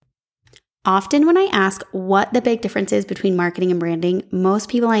Often when I ask what the big difference is between marketing and branding, most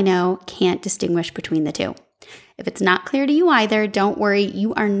people I know can't distinguish between the two. If it's not clear to you either, don't worry,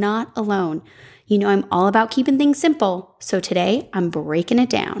 you are not alone. You know I'm all about keeping things simple, so today I'm breaking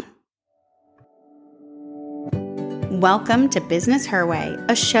it down. Welcome to Business Her Way,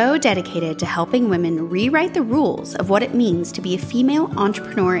 a show dedicated to helping women rewrite the rules of what it means to be a female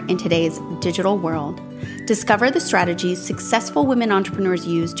entrepreneur in today's digital world. Discover the strategies successful women entrepreneurs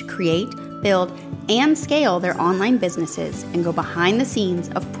use to create, build, and scale their online businesses and go behind the scenes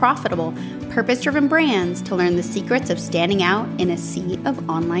of profitable, purpose-driven brands to learn the secrets of standing out in a sea of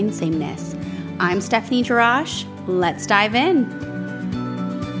online sameness. I'm Stephanie Jarash. Let's dive in.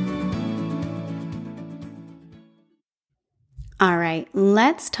 All right,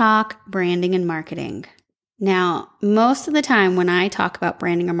 let's talk branding and marketing. Now, most of the time when I talk about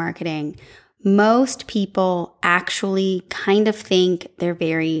branding or marketing, most people actually kind of think they're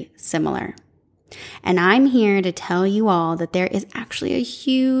very similar. And I'm here to tell you all that there is actually a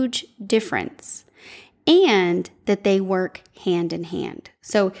huge difference and that they work hand in hand.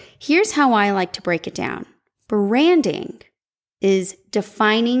 So here's how I like to break it down. Branding is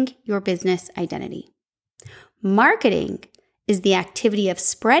defining your business identity. Marketing is the activity of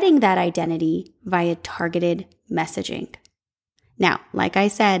spreading that identity via targeted messaging. Now, like I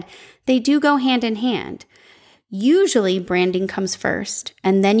said, they do go hand in hand. Usually branding comes first,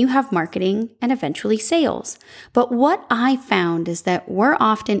 and then you have marketing and eventually sales. But what I found is that we're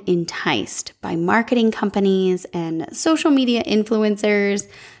often enticed by marketing companies and social media influencers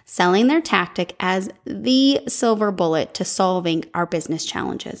selling their tactic as the silver bullet to solving our business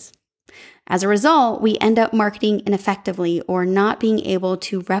challenges. As a result, we end up marketing ineffectively or not being able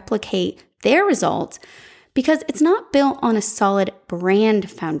to replicate their results because it's not built on a solid brand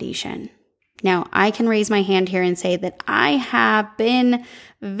foundation. Now, I can raise my hand here and say that I have been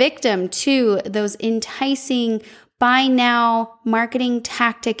victim to those enticing buy now marketing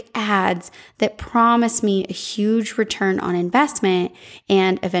tactic ads that promise me a huge return on investment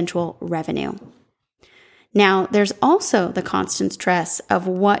and eventual revenue. Now, there's also the constant stress of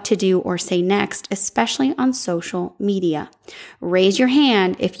what to do or say next, especially on social media. Raise your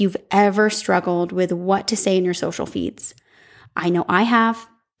hand if you've ever struggled with what to say in your social feeds. I know I have.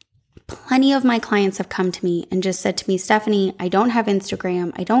 Plenty of my clients have come to me and just said to me, Stephanie, I don't have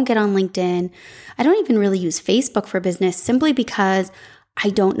Instagram. I don't get on LinkedIn. I don't even really use Facebook for business simply because I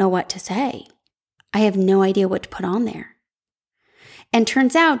don't know what to say. I have no idea what to put on there. And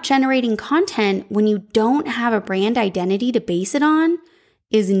turns out generating content when you don't have a brand identity to base it on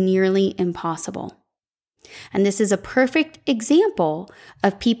is nearly impossible. And this is a perfect example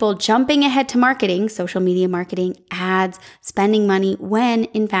of people jumping ahead to marketing, social media marketing, ads, spending money when,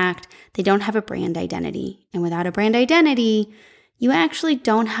 in fact, they don't have a brand identity. And without a brand identity, you actually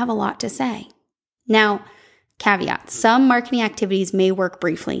don't have a lot to say. Now, caveat, some marketing activities may work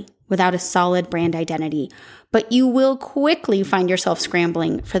briefly without a solid brand identity, but you will quickly find yourself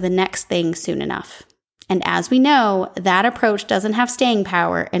scrambling for the next thing soon enough. And as we know, that approach doesn't have staying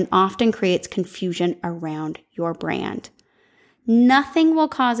power and often creates confusion around your brand. Nothing will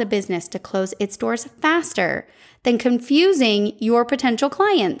cause a business to close its doors faster than confusing your potential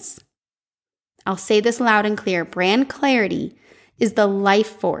clients. I'll say this loud and clear. Brand clarity is the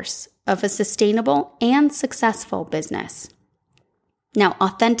life force of a sustainable and successful business. Now,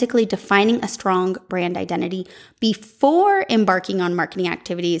 authentically defining a strong brand identity before embarking on marketing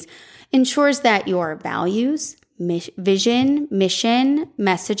activities ensures that your values, vision, mission,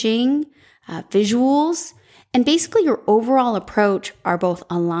 messaging, visuals, and basically your overall approach are both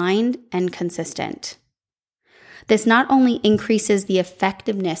aligned and consistent. This not only increases the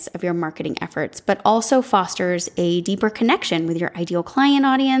effectiveness of your marketing efforts, but also fosters a deeper connection with your ideal client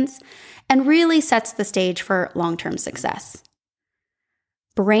audience and really sets the stage for long-term success.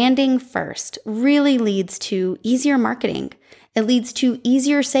 Branding first really leads to easier marketing. It leads to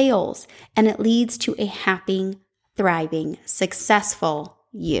easier sales, and it leads to a happy, thriving, successful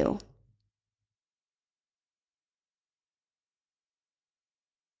you.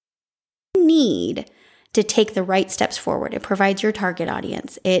 You need to take the right steps forward. It provides your target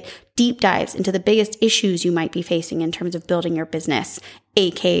audience. It deep dives into the biggest issues you might be facing in terms of building your business,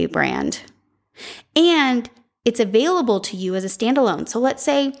 aka brand. And it's available to you as a standalone. So let's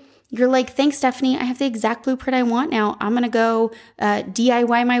say you're like, thanks, Stephanie. I have the exact blueprint I want now. I'm going to go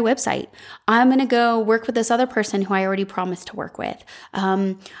DIY my website. I'm going to go work with this other person who I already promised to work with.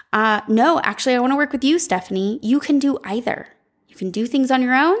 No, actually, I want to work with you, Stephanie. You can do either. You can do things on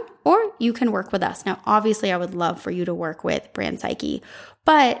your own or you can work with us. Now, obviously, I would love for you to work with Brand Psyche,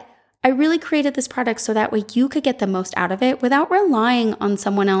 but I really created this product so that way you could get the most out of it without relying on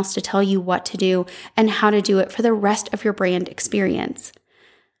someone else to tell you what to do and how to do it for the rest of your brand experience.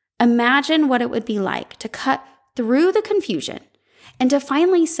 Imagine what it would be like to cut through the confusion and to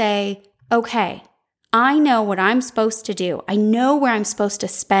finally say, okay, I know what I'm supposed to do. I know where I'm supposed to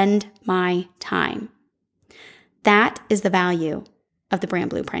spend my time. That is the value of the brand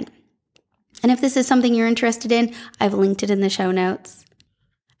blueprint. And if this is something you're interested in, I've linked it in the show notes.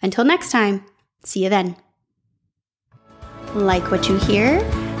 Until next time, see you then. Like what you hear?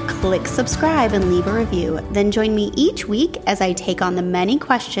 Click subscribe and leave a review. Then join me each week as I take on the many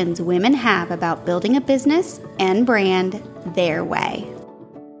questions women have about building a business and brand their way.